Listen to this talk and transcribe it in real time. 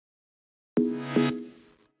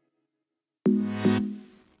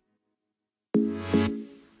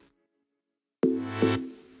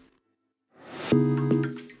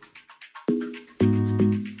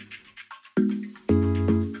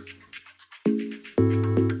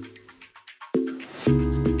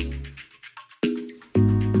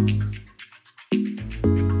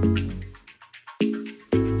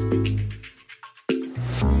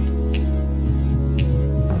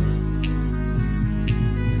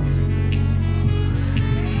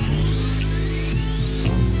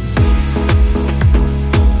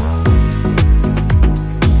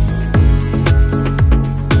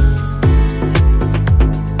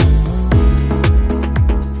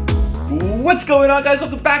What's going on, guys?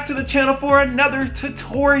 Welcome back to the channel for another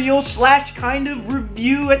tutorial slash kind of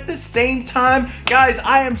review at the same time. Guys,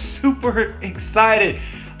 I am super excited.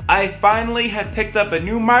 I finally have picked up a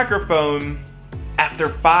new microphone after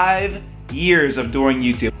 5 years of doing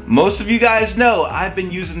YouTube. Most of you guys know I've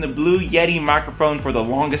been using the Blue Yeti microphone for the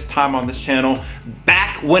longest time on this channel,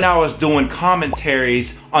 back when I was doing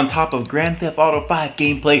commentaries on top of Grand Theft Auto 5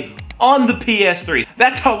 gameplay on the PS3.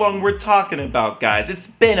 That's how long we're talking about, guys. It's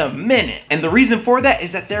been a minute. And the reason for that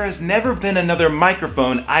is that there has never been another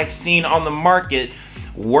microphone I've seen on the market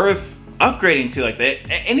worth upgrading to like that.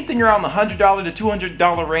 Anything around the $100 to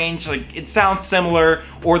 $200 range, like it sounds similar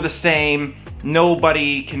or the same.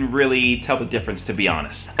 Nobody can really tell the difference, to be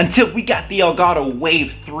honest. Until we got the Elgato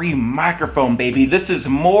Wave 3 microphone, baby. This is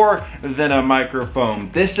more than a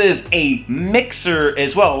microphone. This is a mixer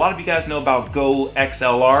as well. A lot of you guys know about Go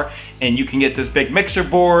XLR, and you can get this big mixer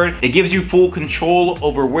board. It gives you full control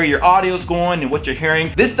over where your audio is going and what you're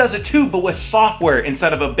hearing. This does it too, but with software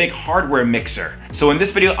instead of a big hardware mixer. So in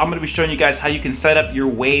this video, I'm gonna be showing you guys how you can set up your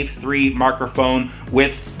Wave 3 microphone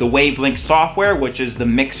with the Wavelink software, which is the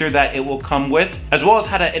mixer that it will come with, as well as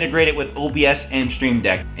how to integrate it with OBS and Stream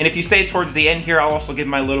Deck. And if you stay towards the end here, I'll also give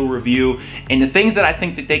my little review and the things that I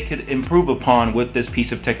think that they could improve upon with this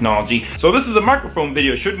piece of technology. So this is a microphone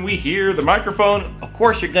video. Shouldn't we hear the microphone? Of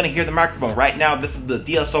course you're gonna hear the microphone. Right now, this is the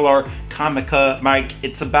DSLR Comica mic.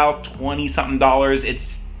 It's about 20 something dollars.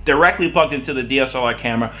 It's directly plugged into the DSLR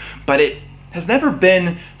camera, but it has never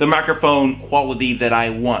been the microphone quality that I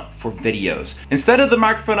want for videos. Instead of the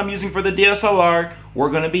microphone I'm using for the DSLR, we're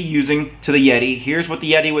gonna be using to the Yeti. Here's what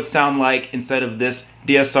the Yeti would sound like instead of this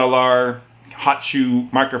DSLR hot shoe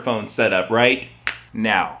microphone setup right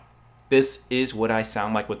now. This is what I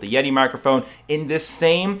sound like with the Yeti microphone in this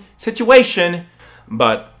same situation,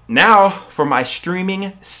 but now for my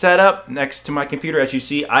streaming setup next to my computer. As you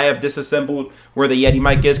see, I have disassembled where the Yeti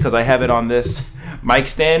mic is because I have it on this mic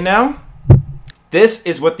stand now. This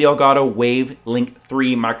is what the Elgato Wavelink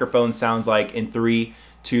 3 microphone sounds like in 3,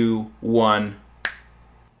 2, 1.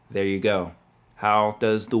 There you go. How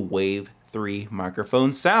does the Wave 3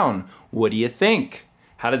 microphone sound? What do you think?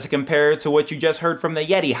 How does it compare to what you just heard from the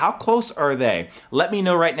Yeti? How close are they? Let me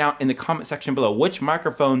know right now in the comment section below. Which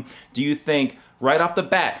microphone do you think right off the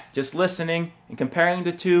bat, just listening and comparing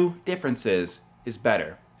the two differences, is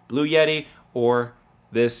better? Blue Yeti or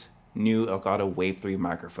this new Elgato Wave 3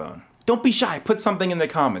 microphone? Don't be shy, put something in the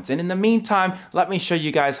comments. And in the meantime, let me show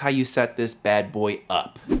you guys how you set this bad boy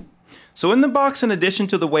up. So in the box, in addition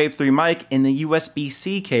to the Wave 3 mic and the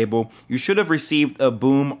USB-C cable, you should have received a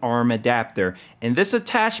boom arm adapter. And this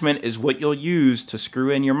attachment is what you'll use to screw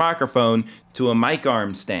in your microphone to a mic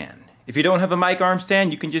arm stand. If you don't have a mic arm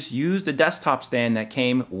stand, you can just use the desktop stand that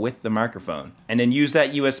came with the microphone. And then use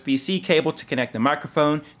that USB-C cable to connect the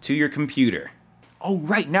microphone to your computer. All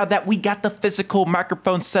right, now that we got the physical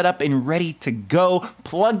microphone set up and ready to go,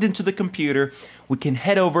 plugged into the computer, we can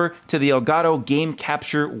head over to the Elgato Game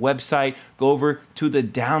Capture website, go over to the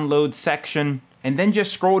download section, and then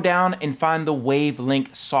just scroll down and find the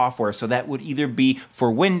Wavelink software. So that would either be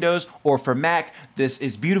for Windows or for Mac. This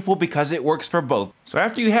is beautiful because it works for both. So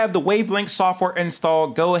after you have the Wavelink software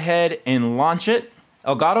installed, go ahead and launch it.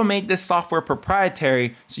 Elgato made this software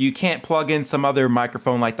proprietary, so you can't plug in some other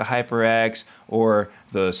microphone like the HyperX or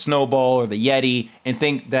the Snowball or the Yeti and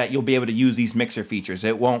think that you'll be able to use these mixer features.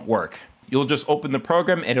 It won't work. You'll just open the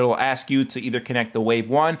program and it'll ask you to either connect the Wave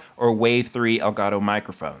 1 or Wave 3 Elgato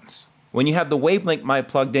microphones. When you have the Wavelink mic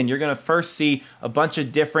plugged in, you're gonna first see a bunch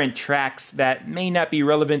of different tracks that may not be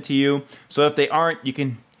relevant to you. So if they aren't, you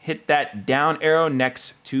can hit that down arrow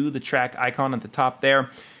next to the track icon at the top there,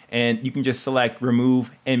 and you can just select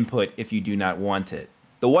remove input if you do not want it.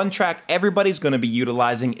 The one track everybody's gonna be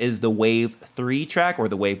utilizing is the Wave 3 track, or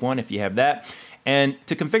the Wave 1 if you have that. And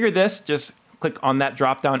to configure this, just click on that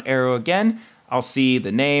drop down arrow again. I'll see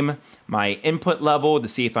the name, my input level to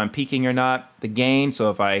see if I'm peaking or not, the gain,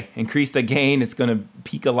 so if I increase the gain, it's gonna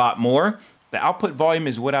peak a lot more. The output volume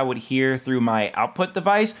is what I would hear through my output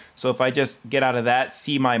device. So if I just get out of that,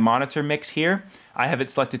 see my monitor mix here, I have it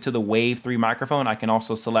selected to the Wave 3 microphone. I can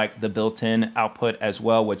also select the built-in output as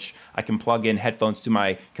well, which I can plug in headphones to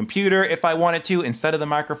my computer if I wanted to instead of the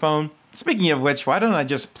microphone. Speaking of which, why don't I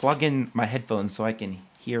just plug in my headphones so I can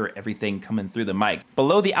hear everything coming through the mic.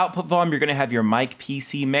 Below the output volume, you're gonna have your mic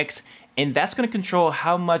PC mix, and that's gonna control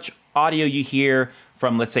how much audio you hear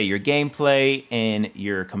from, let's say, your gameplay and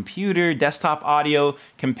your computer desktop audio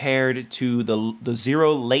compared to the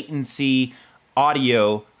zero latency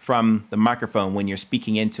audio from the microphone when you're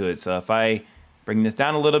speaking into it. So if I bring this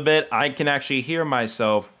down a little bit, I can actually hear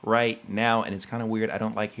myself right now, and it's kind of weird. I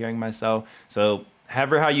don't like hearing myself. So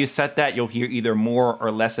however how you set that, you'll hear either more or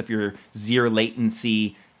less of your zero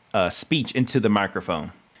latency speech into the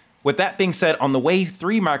microphone. With that being said, on the Wave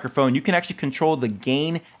 3 microphone, you can actually control the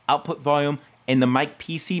gain, output volume, and the mic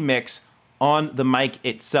PC mix on the mic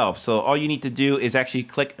itself. So all you need to do is actually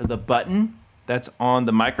click the button that's on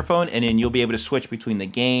the microphone, and then you'll be able to switch between the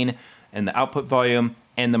gain and the output volume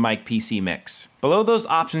and the mic PC mix. Below those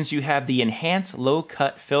options, you have the Enhance Low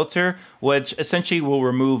Cut filter, which essentially will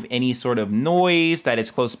remove any sort of noise that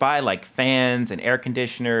is close by, like fans and air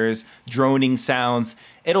conditioners, droning sounds.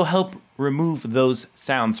 It'll help remove those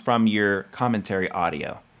sounds from your commentary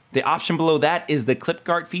audio. The option below that is the clip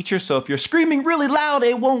guard feature. So if you're screaming really loud,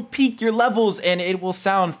 it won't peak your levels and it will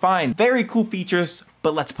sound fine. Very cool features,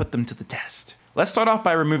 but let's put them to the test. Let's start off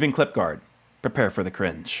by removing clip guard. Prepare for the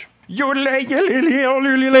cringe. Clip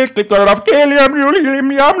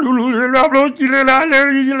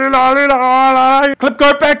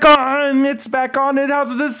guard back on. It's back on. How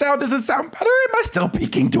does it sound? Does it sound better? Am I still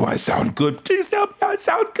peaking? Do I sound good? Please tell me I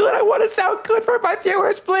sound good. I want to sound good for my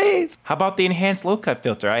viewers, please. How about the enhanced low cut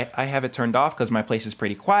filter? I have it turned off because my place is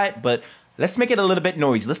pretty quiet, but let's make it a little bit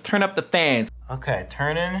noisy. Let's turn up the fans. Okay,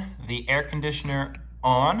 turning the air conditioner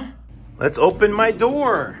on. Let's open my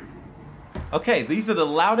door. Okay, these are the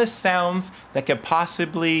loudest sounds that could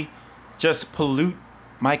possibly just pollute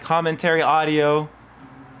my commentary audio.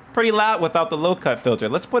 Pretty loud without the low cut filter.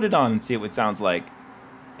 Let's put it on and see what it sounds like.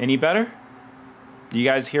 Any better? Do you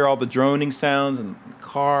guys hear all the droning sounds and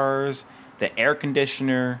cars, the air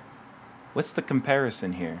conditioner? What's the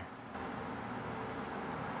comparison here?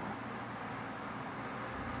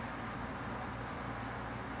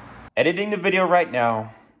 Editing the video right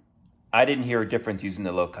now, I didn't hear a difference using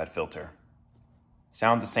the low cut filter.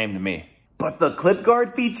 Sound the same to me. But the clip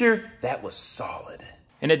guard feature, that was solid.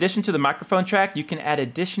 In addition to the microphone track, you can add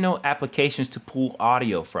additional applications to pull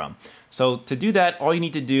audio from. So to do that, all you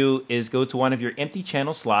need to do is go to one of your empty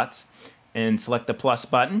channel slots and select the plus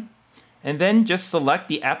button, and then just select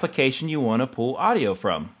the application you want to pull audio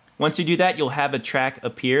from. Once you do that, you'll have a track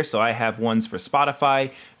appear. So I have ones for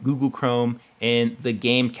Spotify, Google Chrome, and the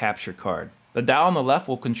game capture card. The dial on the left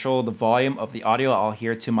will control the volume of the audio I'll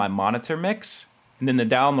hear to my monitor mix. And then the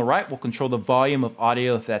dial on the right will control the volume of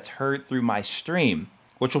audio that's heard through my stream,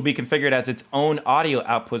 which will be configured as its own audio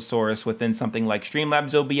output source within something like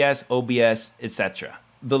Streamlabs OBS, etc.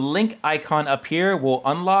 The link icon up here will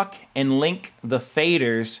unlock and link the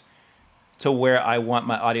faders to where I want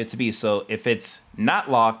my audio to be. So if it's not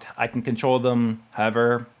locked, I can control them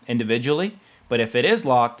however individually, but if it is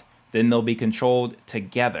locked, then they'll be controlled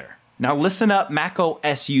together. Now listen up,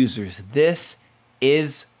 macOS users, this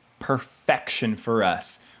is perfection for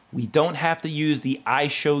us. We don't have to use the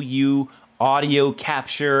iShowU audio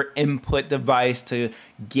capture input device to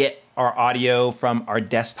get our audio from our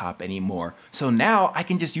desktop anymore. So now I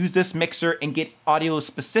can just use this mixer and get audio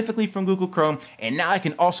specifically from Google Chrome, and now I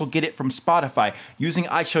can also get it from Spotify. Using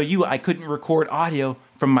iShowU, I couldn't record audio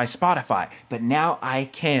from my Spotify, but now I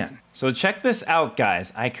can. So check this out,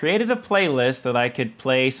 guys. I created a playlist that I could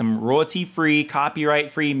play some royalty-free,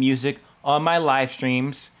 copyright-free music on my live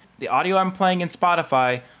streams. The audio I'm playing in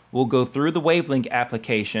Spotify will go through the Wavelink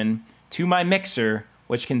application to my mixer,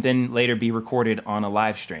 which can then later be recorded on a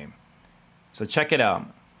live stream. So check it out.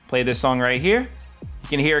 Play this song right here. You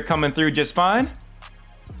can hear it coming through just fine.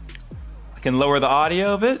 I can lower the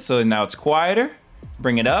audio of it so now it's quieter.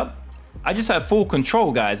 Bring it up. I just have full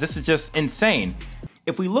control, guys. This is just insane.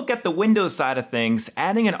 If we look at the Windows side of things,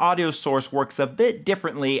 adding an audio source works a bit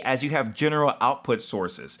differently as you have general output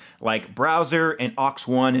sources like browser and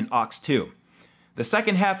aux1 and aux2. The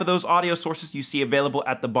second half of those audio sources you see available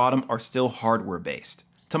at the bottom are still hardware based.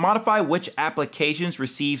 To modify which applications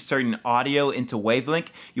receive certain audio into Wavelink,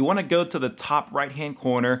 you want to go to the top right hand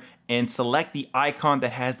corner and select the icon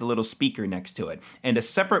that has the little speaker next to it. And a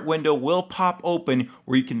separate window will pop open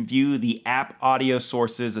where you can view the app audio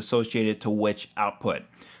sources associated to which output.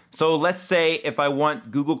 So let's say if I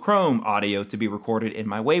want Google Chrome audio to be recorded in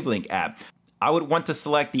my Wavelink app, I would want to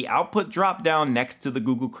select the output drop-down next to the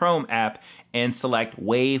Google Chrome app and select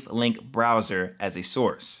Wavelink Browser as a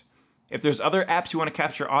source. If there's other apps you want to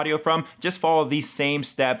capture audio from, just follow these same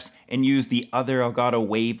steps and use the other Elgato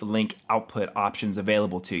Wavelink output options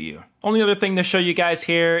available to you. Only other thing to show you guys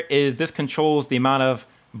here is this controls the amount of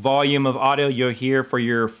volume of audio you'll hear for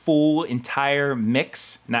your full entire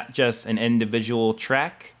mix, not just an individual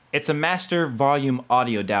track. It's a master volume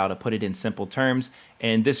audio dial, to put it in simple terms,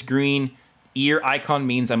 and this green ear icon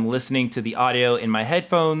means I'm listening to the audio in my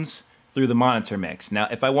headphones through the monitor mix. Now,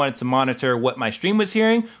 if I wanted to monitor what my stream was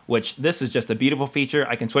hearing, which this is just a beautiful feature,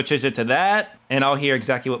 I can switch it to that and I'll hear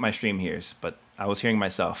exactly what my stream hears. But I was hearing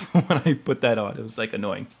myself when I put that on. It was like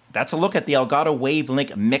annoying. That's a look at the Elgato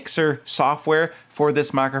Wavelink mixer software for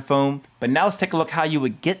this microphone. But now let's take a look how you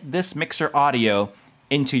would get this mixer audio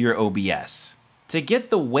into your OBS. To get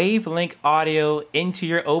the Wavelink audio into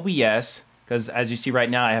your OBS, because as you see right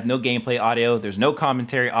now, I have no gameplay audio. There's no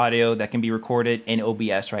commentary audio that can be recorded in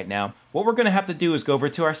OBS right now. What we're gonna have to do is go over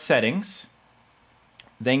to our settings,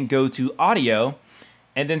 then go to audio,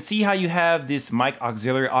 and then see how you have this mic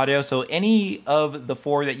auxiliary audio. So any of the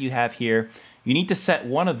four that you have here, you need to set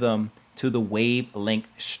one of them to the Wavelink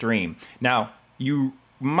stream. Now, you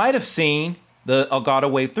might have seen the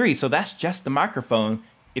Elgato Wave 3, so that's just the microphone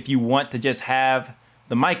if you want to just have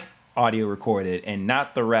the mic audio recorded and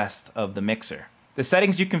not the rest of the mixer. The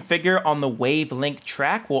settings you configure on the Wavelink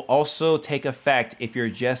track will also take effect if you're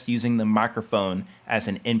just using the microphone as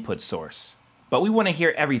an input source. But we want to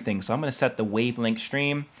hear everything, so I'm going to set the Wavelink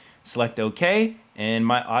stream, select OK, and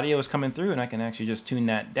my audio is coming through, and I can actually just tune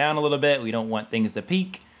that down a little bit. We don't want things to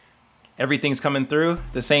peak. Everything's coming through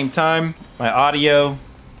at the same time. My audio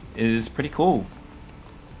is pretty cool.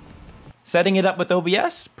 Setting it up with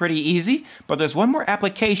OBS, pretty easy, but there's one more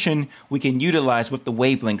application we can utilize with the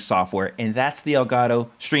Wavelink software, and that's the Elgato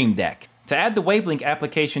Stream Deck. To add the Wavelink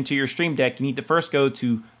application to your Stream Deck, you need to first go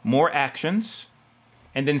to More Actions,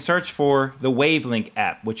 and then search for the Wavelink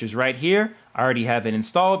app, which is right here. I already have it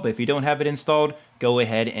installed, but if you don't have it installed, go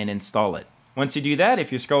ahead and install it. Once you do that,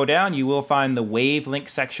 if you scroll down, you will find the Wavelink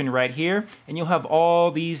section right here, and you'll have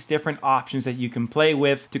all these different options that you can play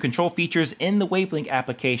with to control features in the Wavelink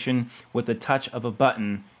application with the touch of a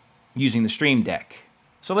button using the Stream Deck.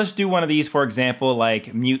 So let's do one of these, for example,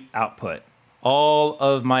 like mute output. All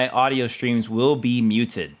of my audio streams will be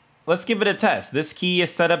muted. Let's give it a test. This key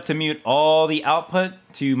is set up to mute all the output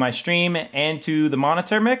to my stream and to the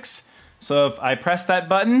monitor mix. So if I press that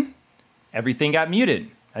button, everything got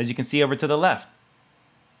muted, as you can see over to the left.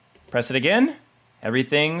 Press it again,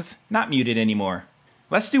 everything's not muted anymore.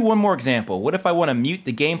 Let's do one more example. What if I want to mute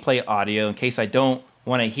the gameplay audio in case I don't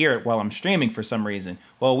want to hear it while I'm streaming for some reason?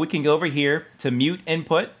 Well, we can go over here to mute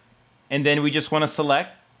input, and then we just want to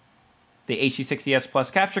select the HD60S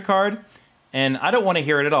Plus capture card, and I don't want to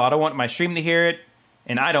hear it at all. I don't want my stream to hear it,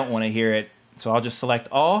 and I don't want to hear it. So I'll just select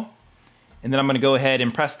all, and then I'm going to go ahead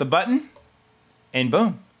and press the button, and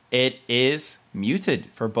boom, it is muted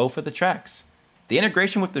for both of the tracks. The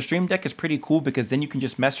integration with the Stream Deck is pretty cool because then you can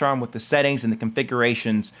just mess around with the settings and the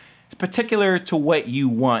configurations particular to what you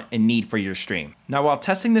want and need for your stream. Now, while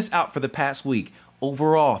testing this out for the past week,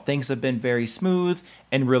 overall, things have been very smooth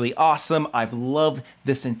and really awesome. I've loved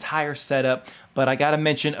this entire setup, but I gotta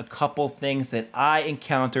mention a couple things that I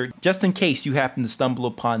encountered just in case you happen to stumble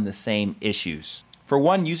upon the same issues. For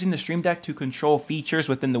one, using the Stream Deck to control features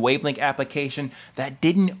within the Wavelink application, that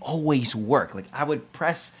didn't always work. Like, I would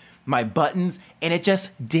press my buttons and it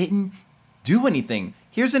just didn't do anything.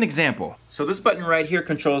 Here's an example. So this button right here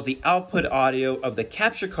controls the output audio of the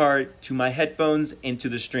capture card to my headphones into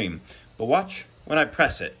the stream. But watch when I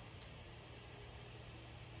press it.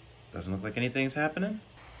 Doesn't look like anything's happening.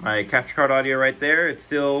 My capture card audio right there, it's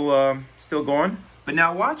still going. But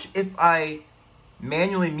now watch if I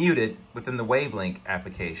manually mute it within the Wavelink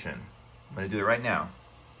application. I'm gonna do it right now.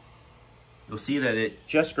 You'll see that it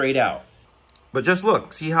just grayed out. But just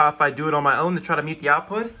look, see how if I do it on my own to try to mute the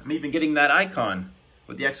output, I'm even getting that icon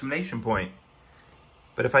with the exclamation point.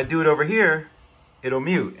 But if I do it over here, it'll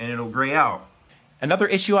mute and it'll gray out. Another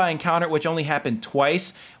issue I encountered, which only happened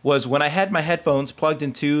twice, was when I had my headphones plugged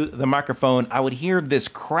into the microphone, I would hear this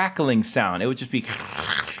crackling sound. It would just be,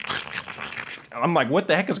 I'm like, what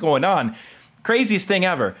the heck is going on? Craziest thing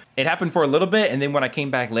ever. It happened for a little bit, and then when I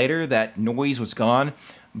came back later, that noise was gone.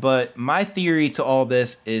 But my theory to all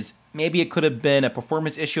this is maybe it could have been a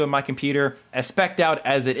performance issue on my computer. As spec'd out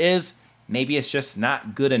as it is, Maybe it's just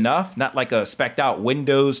not good enough, not like a spec'd out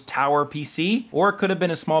Windows Tower PC, or it could have been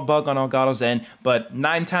a small bug on Elgato's end, but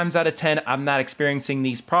 9 times out of 10, I'm not experiencing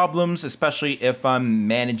these problems, especially if I'm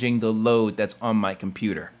managing the load that's on my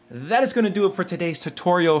computer. That is going to do it for today's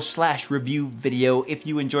tutorial / review video. If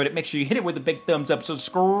you enjoyed it, make sure you hit it with a big thumbs up,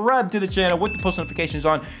 subscribe to the channel with the post notifications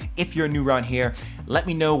on if you're new around here. Let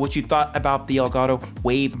me know what you thought about the Elgato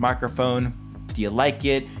Wave microphone. Do you like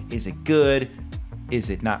it? Is it good? Is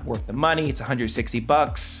it not worth the money? It's 160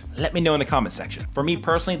 bucks. Let me know in the comment section. For me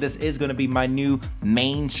personally, this is gonna be my new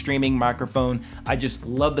main streaming microphone. I just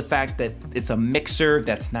love the fact that it's a mixer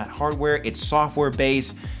that's not hardware, it's software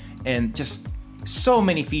based, and just so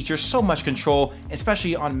many features, so much control,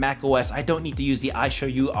 especially on macOS. I don't need to use the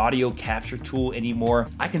iShowU audio capture tool anymore.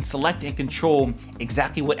 I can select and control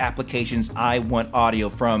exactly what applications I want audio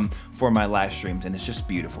from for my live streams, and it's just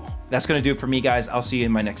beautiful. That's gonna do it for me, guys. I'll see you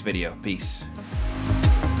in my next video. Peace.